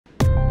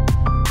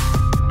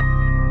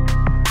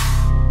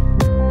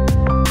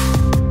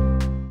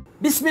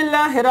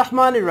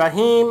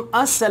Bismillahirrahmanirrahim.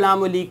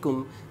 Assalamu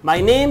alaikum. My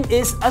name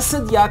is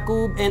Asad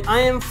Yaqub and I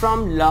am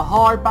from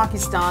Lahore,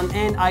 Pakistan,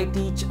 and I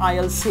teach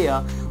IELTS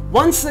here.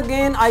 Once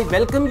again, I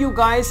welcome you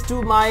guys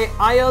to my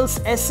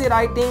IELTS essay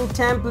writing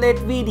template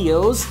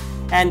videos,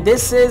 and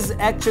this is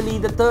actually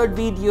the third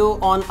video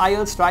on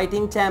IELTS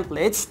writing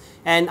templates,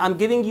 and I'm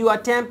giving you a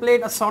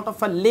template, a sort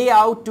of a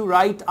layout to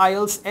write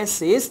IELTS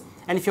essays.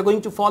 And if you're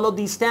going to follow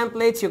these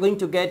templates, you're going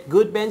to get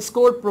good bench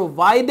score,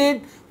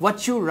 provided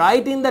what you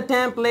write in the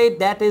template,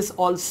 that is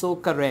also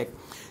correct.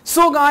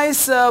 So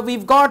guys,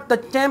 we've got the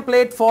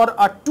template for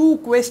a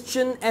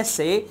 2-question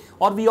essay,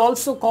 or we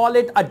also call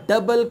it a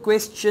double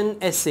question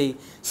essay.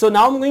 So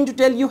now I'm going to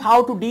tell you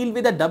how to deal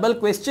with a double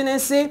question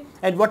essay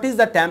and what is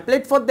the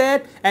template for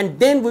that, and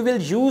then we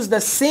will use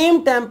the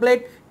same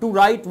template to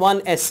write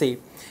one essay.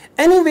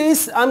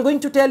 Anyways, I'm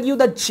going to tell you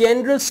the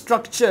general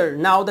structure,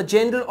 now the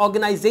general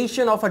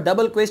organization of a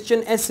double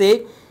question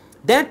essay.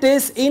 That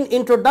is, in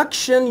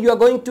introduction you are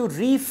going to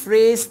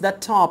rephrase the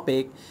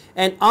topic,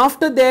 and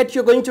after that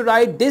you're going to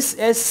write this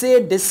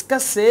essay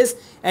discusses,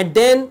 and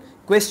then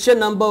question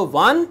number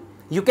 1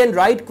 you can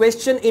write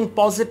question in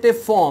positive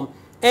form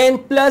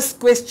and plus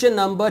question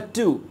number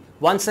 2.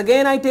 Once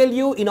again I tell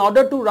you, in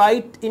order to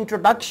write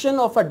introduction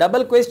of a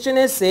double question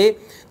essay,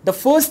 the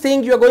first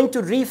thing you are going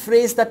to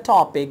rephrase the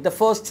topic, the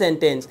first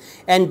sentence,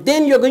 and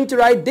then you are going to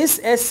write this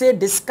essay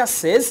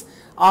discusses.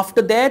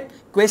 After that,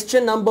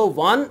 question number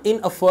 1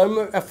 in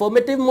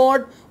affirmative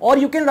mode, or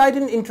you can write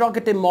in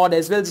interrogative mode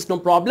as well, there's no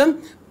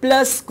problem,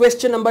 plus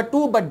question number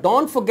 2, but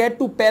don't forget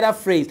to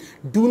paraphrase.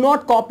 Do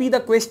not copy the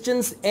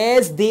questions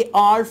as they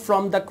are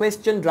from the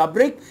question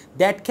rubric.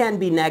 That can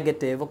be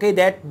negative, okay?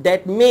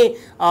 That may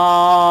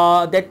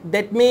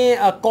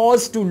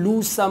cause to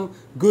lose some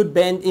good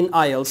band in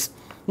IELTS.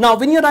 Now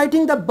when you're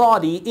writing the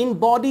body, in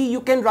body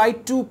you can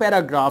write 2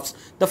 paragraphs.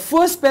 The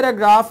first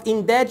paragraph,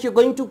 in that you're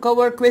going to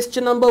cover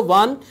question number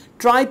 1.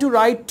 Try to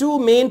write 2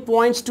 main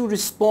points to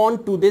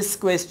respond to this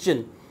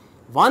question.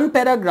 1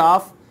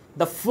 paragraph,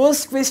 the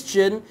first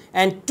question,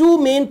 and 2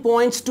 main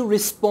points to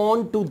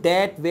respond to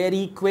that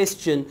very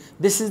question.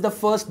 This is the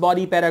first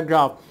body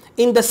paragraph.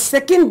 In the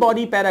second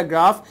body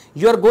paragraph,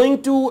 you are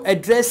going to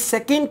address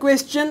second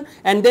question,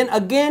 and then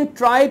again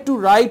try to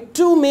write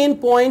 2 main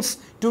points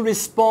to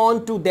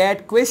respond to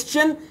that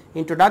question.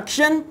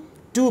 Introduction,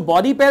 2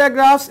 body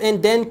paragraphs,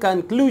 and then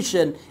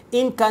conclusion.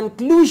 In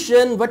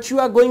conclusion, what you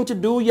are going to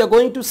do, you are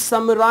going to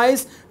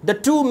summarize the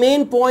 2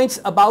 main points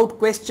about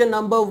question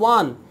number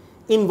 1.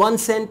 In 1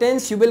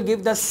 sentence, you will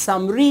give the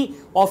summary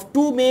of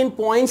 2 main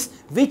points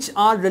which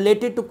are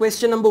related to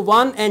question number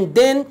 1, and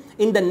then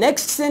in the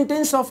next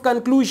sentence of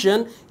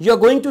conclusion, you are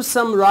going to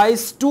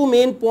summarize 2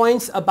 main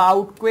points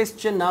about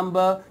question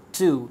number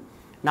 2.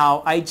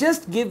 Now, I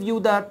just give you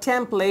the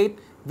template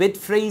with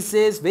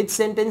phrases, with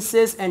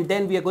sentences, and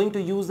then we are going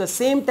to use the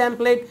same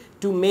template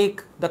to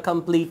make the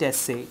complete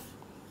essay.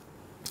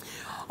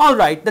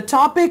 Alright, the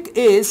topic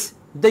is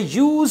the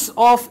use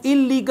of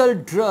illegal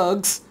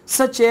drugs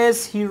such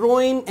as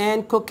heroin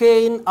and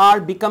cocaine are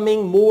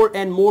becoming more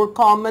and more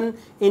common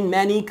in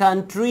many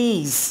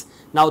countries.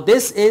 Now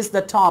this is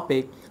the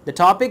topic. The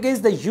topic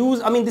is the use,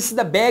 this is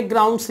the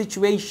background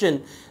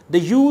situation. The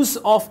use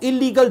of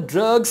illegal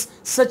drugs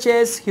such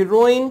as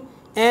heroin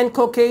and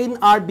cocaine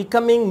are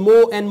becoming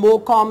more and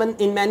more common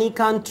in many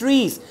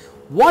countries.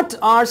 What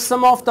are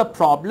some of the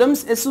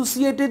problems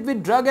associated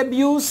with drug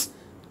abuse?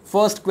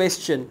 First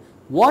question.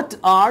 What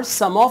are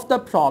some of the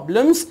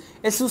problems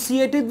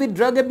associated with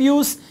drug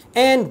abuse,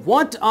 and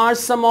what are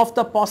some of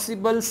the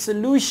possible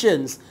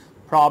solutions?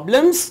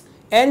 Problems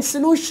and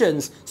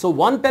solutions. So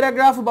 1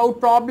 paragraph about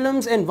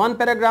problems and 1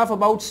 paragraph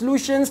about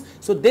solutions.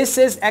 So this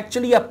is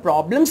actually a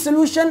problem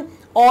solution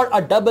or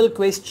a double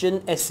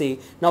question essay.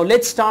 Now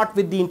let's start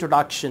with the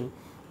introduction.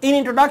 In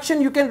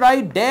introduction you can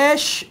write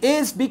dash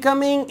is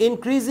becoming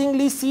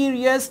increasingly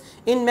serious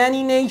in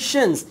many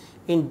nations.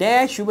 In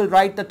dash you will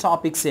write the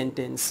topic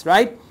sentence,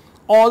 right?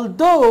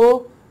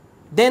 Although,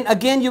 then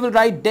again you will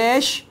write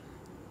dash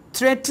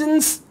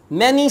threatens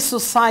many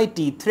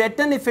society.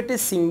 Threaten if it is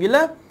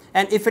singular,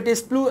 and if it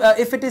is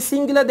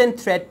singular then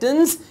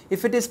threatens,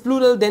 if it is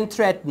plural then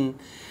threaten.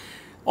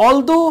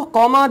 Although,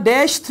 comma,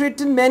 dash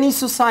threaten many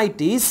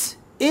societies,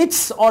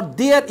 its or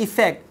their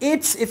effect,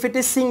 its if it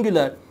is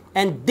singular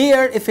and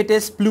their if it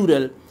is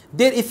plural,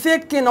 their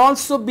effect can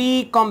also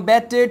be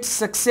combated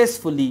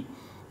successfully.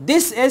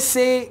 This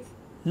essay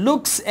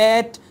looks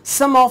at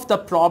some of the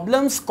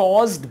problems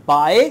caused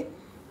by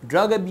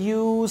drug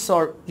abuse,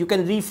 or you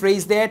can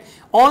rephrase that,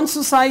 on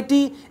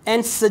society,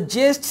 and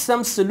suggest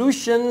some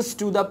solutions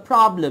to the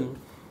problem.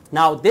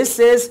 Now this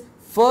is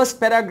first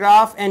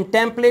paragraph and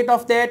template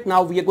of that.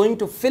 Now we are going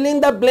to fill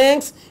in the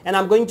blanks, and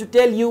I'm going to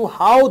tell you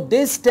how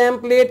this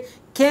template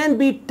can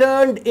be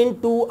turned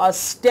into a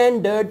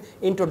standard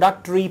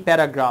introductory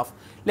paragraph.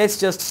 Let's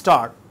just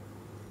start.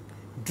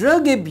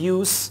 Drug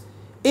abuse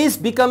is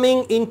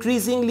becoming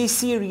increasingly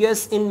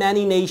serious in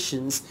many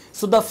nations.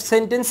 So the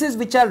sentences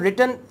which are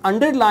written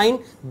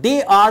underlined,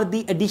 they are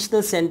the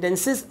additional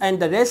sentences,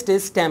 and the rest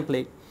is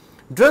template.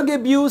 Drug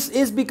abuse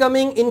is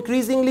becoming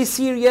increasingly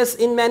serious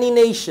in many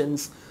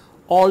nations.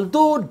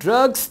 Although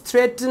drugs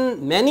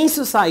threaten many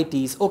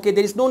societies, okay,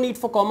 there is no need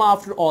for comma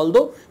after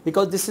although,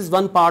 because this is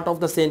one part of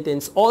the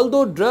sentence.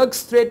 Although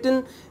drugs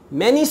threaten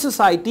many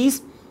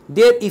societies,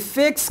 their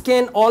effects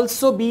can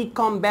also be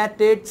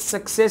combated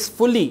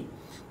successfully.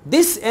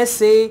 This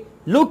essay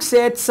looks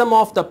at some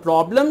of the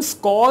problems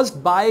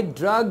caused by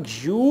drug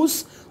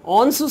use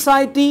on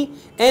society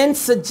and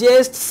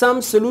suggests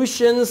some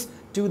solutions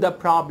to the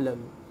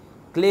problem.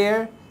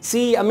 Clear?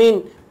 See, I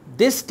mean,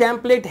 this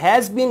template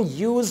has been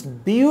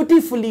used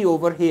beautifully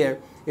over here.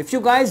 If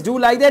you guys do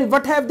like that,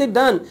 what have they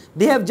done?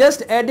 They have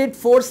just added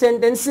 4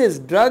 sentences: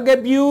 drug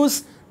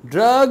abuse,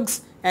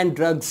 drugs, and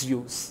drugs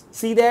use.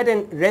 See that?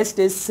 And rest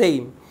is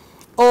same.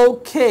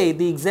 Okay,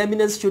 the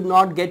examiners should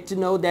not get to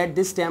know that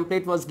this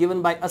template was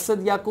given by Asad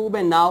Yaqub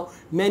and now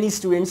many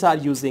students are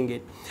using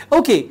it.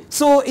 Okay,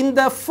 so in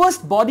the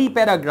first body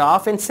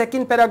paragraph and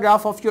second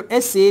paragraph of your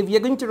essay, we are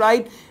going to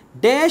write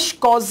dash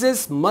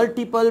causes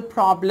multiple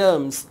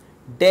problems.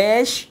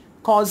 Dash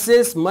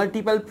causes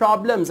multiple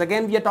problems.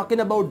 Again, we are talking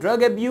about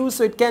drug abuse,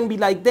 so it can be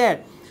like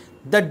that.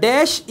 The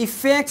dash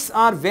effects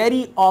are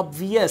very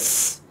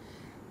obvious.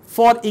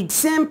 For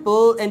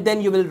example, and then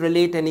you will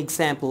relate an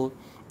example.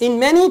 In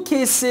many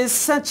cases,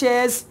 such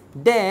as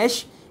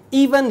dash,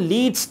 even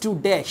leads to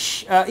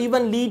dash,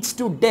 even leads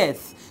to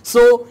death.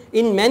 So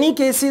in many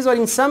cases or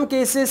in some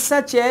cases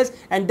such as,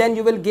 and then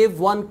you will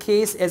give one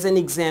case as an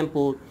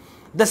example.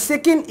 The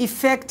second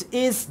effect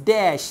is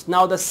dash.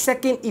 Now the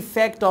second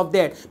effect of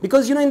that,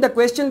 because you know in the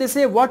question they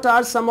say what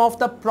are some of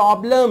the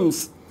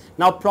problems.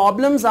 Now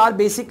problems are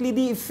basically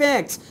the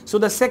effects. So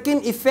the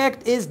second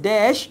effect is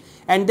dash,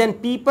 and then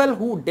people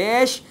who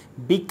dash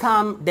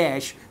become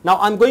dash. Now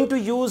I'm going to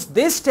use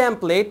this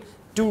template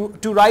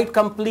to write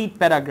complete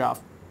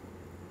paragraph.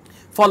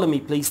 Follow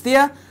me please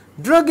there.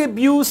 Drug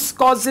abuse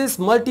causes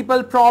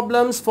multiple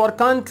problems for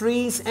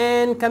countries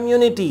and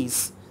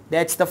communities.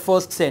 That's the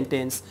first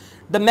sentence.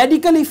 The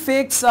medical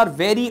effects are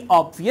very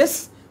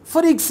obvious.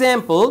 For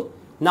example,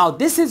 now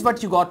this is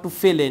what you got to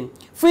fill in.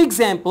 For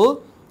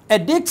example,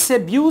 addicts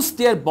abuse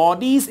their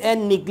bodies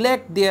and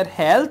neglect their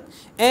health,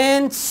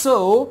 and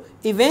so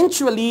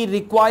eventually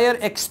require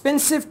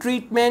expensive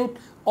treatment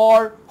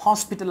or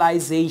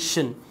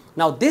hospitalization.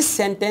 Now this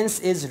sentence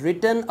is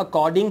written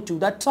according to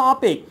the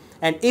topic,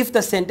 and if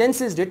the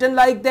sentence is written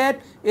like that,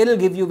 it will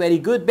give you very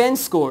good bench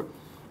score.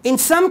 In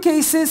some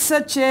cases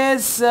such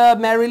as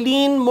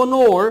Marilyn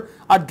Monroe,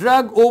 a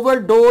drug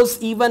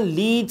overdose even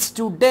leads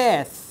to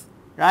death,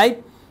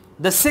 right?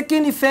 The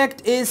second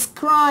effect is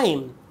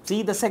crime.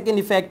 See the second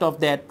effect of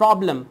that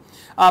problem.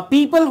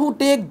 People who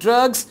take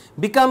drugs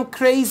become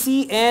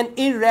crazy and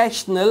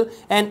irrational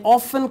and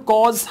often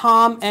cause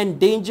harm and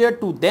danger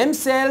to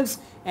themselves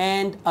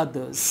and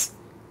others.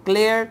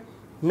 Clear?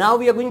 Now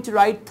we are going to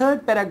write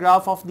third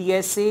paragraph of the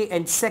essay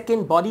and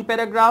second body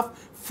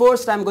paragraph.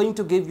 First I'm going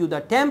to give you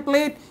the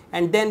template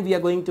and then we are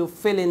going to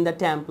fill in the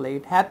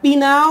template. Happy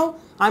now?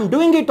 I'm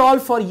doing it all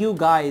for you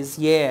guys.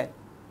 Yeah.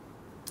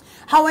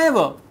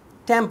 However,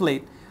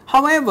 template.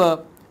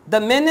 However, the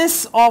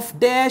menace of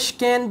dash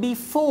can be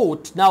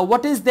fought. Now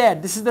what is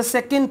that? This is the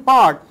second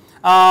part.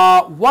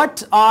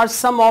 What are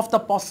some of the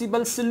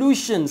possible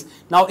solutions?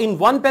 Now in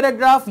one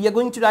paragraph we are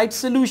going to write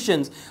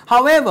solutions.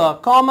 However,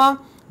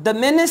 comma, the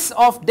menace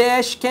of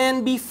dash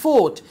can be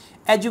fought.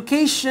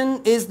 Education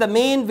is the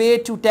main way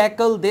to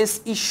tackle this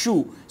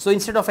issue. So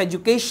instead of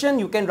education,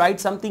 you can write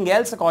something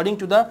else according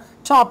to the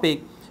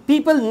topic.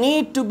 People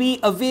need to be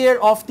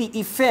aware of the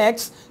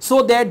effects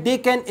so that they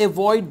can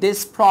avoid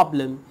this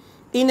problem.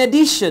 In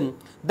addition,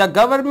 the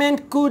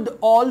government could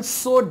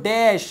also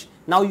dash.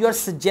 Now you are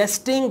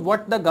suggesting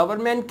what the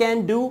government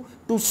can do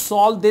to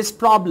solve this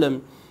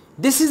problem.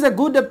 This is a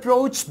good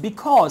approach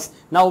because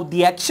now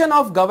the action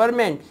of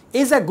government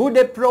is a good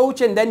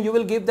approach, and then you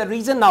will give the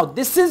reason. Now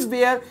this is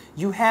where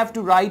you have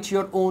to write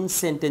your own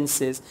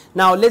sentences.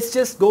 Now let's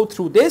just go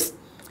through this.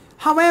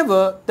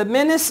 However, the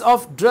menace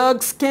of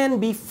drugs can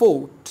be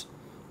fought.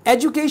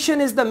 Education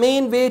is the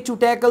main way to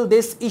tackle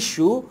this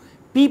issue.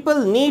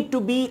 People need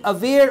to be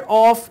aware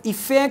of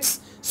effects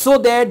so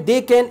that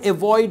they can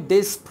avoid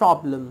this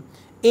problem.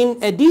 In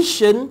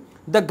addition,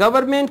 the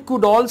government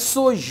could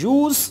also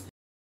use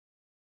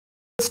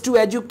to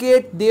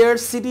educate their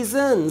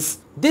citizens.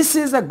 This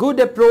is a good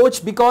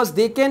approach because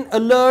they can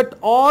alert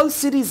all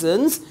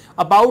citizens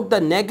about the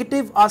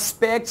negative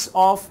aspects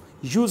of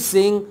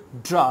using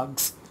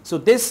drugs. So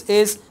this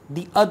is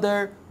the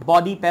other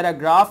body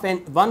paragraph,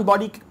 and one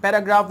body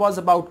paragraph was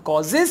about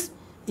causes,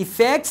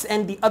 effects,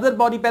 and the other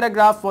body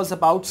paragraph was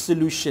about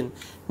solution.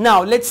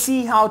 Now let's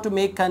see how to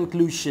make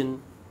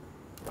conclusion.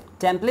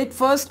 Template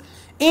first.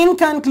 In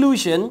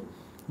conclusion,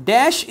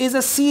 dash is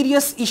a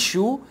serious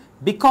issue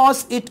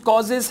because it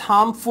causes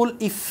harmful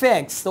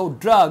effects. So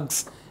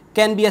drugs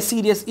can be a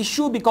serious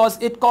issue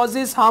because it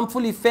causes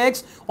harmful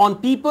effects on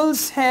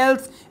people's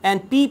health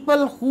and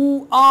people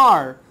who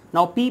are,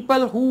 now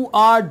people who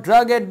are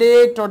drug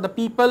addict, or the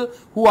people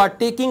who are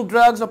taking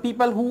drugs, or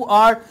people who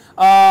are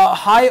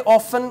high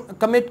often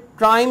commit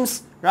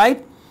crimes,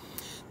 right?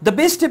 The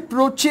best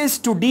approaches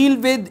to deal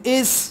with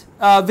it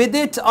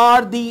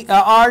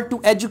are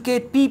to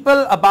educate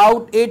people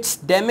about its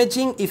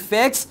damaging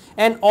effects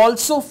and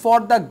also for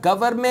the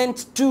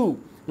government too.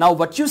 Now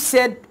what you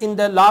said in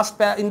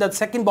the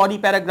second body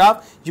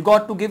paragraph, you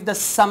got to give the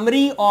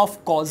summary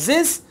of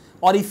causes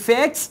or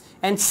effects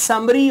and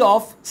summary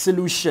of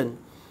solution.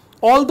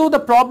 Although the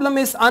problem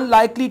is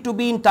unlikely to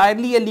be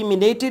entirely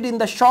eliminated in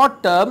the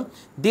short term,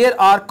 there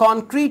are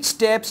concrete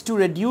steps to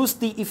reduce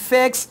the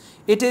effects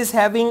it is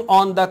having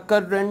on the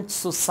current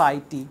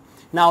society.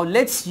 Now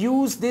let's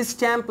use this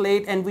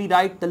template and we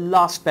write the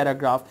last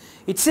paragraph.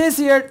 It says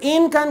here,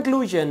 in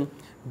conclusion,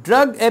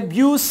 drug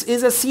abuse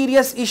is a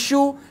serious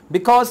issue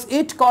because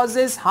it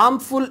causes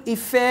harmful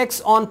effects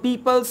on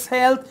people's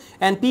health,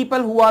 and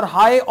people who are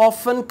high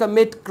often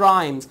commit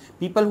crimes.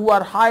 People who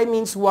are high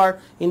means who are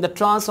in the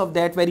trance of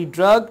that very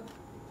drug.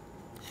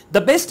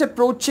 The best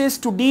approaches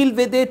to deal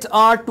with it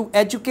are to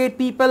educate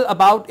people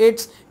about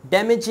its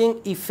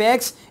damaging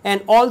effects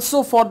and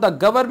also for the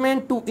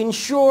government to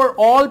ensure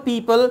all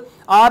people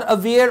are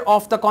aware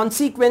of the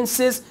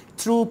consequences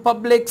through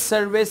public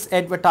service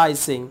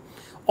advertising.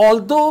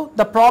 Although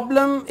the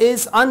problem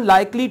is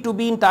unlikely to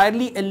be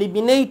entirely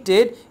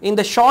eliminated in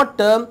the short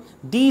term,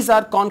 these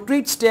are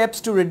concrete steps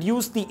to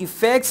reduce the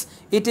effects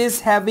it is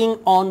having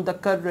on the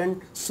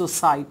current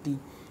society.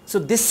 So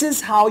this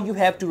is how you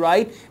have to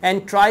write,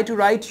 and try to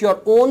write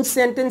your own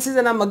sentences.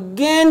 And I'm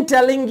again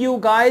telling you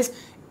guys,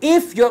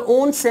 if your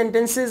own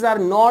sentences are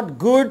not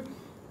good,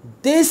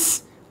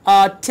 this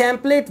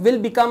template will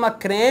become a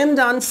crammed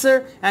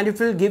answer and it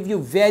will give you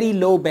very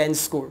low band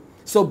score.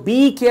 So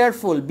be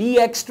careful, be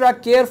extra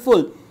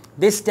careful.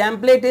 This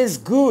template is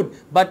good,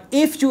 but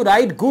if you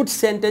write good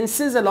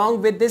sentences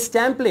along with this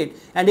template,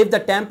 and if the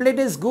template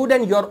is good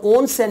and your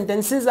own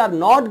sentences are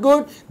not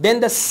good,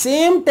 then the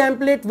same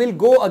template will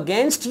go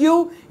against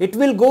you. It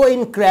will go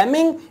in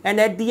cramming, and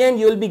at the end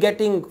you will be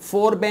getting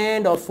 4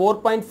 band or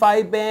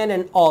 4.5 band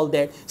and all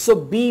that. So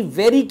be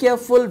very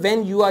careful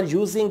when you are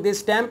using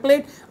this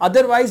template,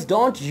 otherwise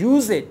don't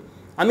use it.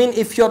 I mean,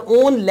 if your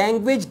own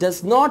language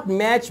does not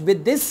match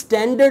with this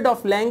standard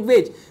of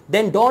language,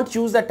 then don't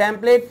use the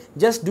template.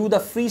 Just do the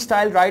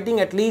freestyle writing.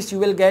 At least you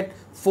will get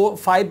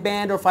 5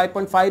 band or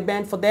 5.5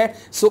 band for that.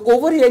 So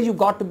over here you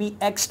got to be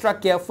extra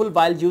careful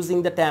while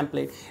using the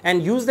template.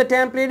 And use the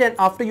template, and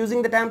after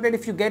using the template,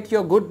 if you get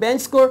your good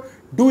band score,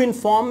 do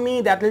inform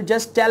me. That will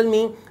just tell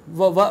me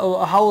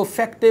how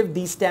effective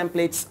these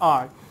templates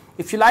are.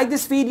 If you like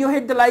this video,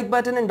 hit the like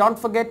button and don't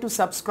forget to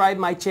subscribe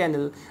my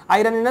channel.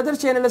 I run another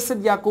channel,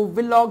 Asad Yaqub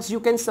Vlogs. You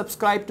can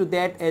subscribe to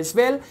that as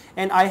well.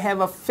 And I have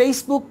a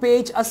Facebook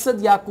page, Asad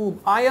Yaqub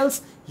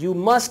IELTS. You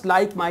must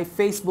like my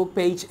Facebook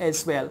page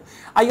as well.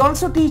 I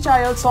also teach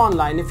IELTS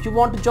online. If you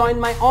want to join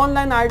my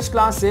online IELTS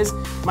classes,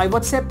 my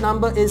WhatsApp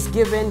number is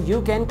given.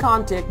 You can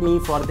contact me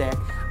for that.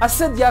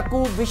 Asad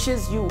Yaqub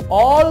wishes you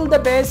all the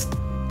best.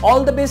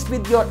 All the best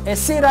with your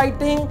essay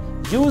writing.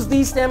 Use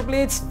these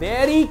templates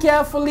very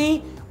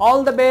carefully.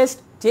 All the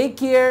best. Take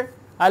care.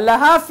 Allah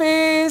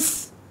Hafiz.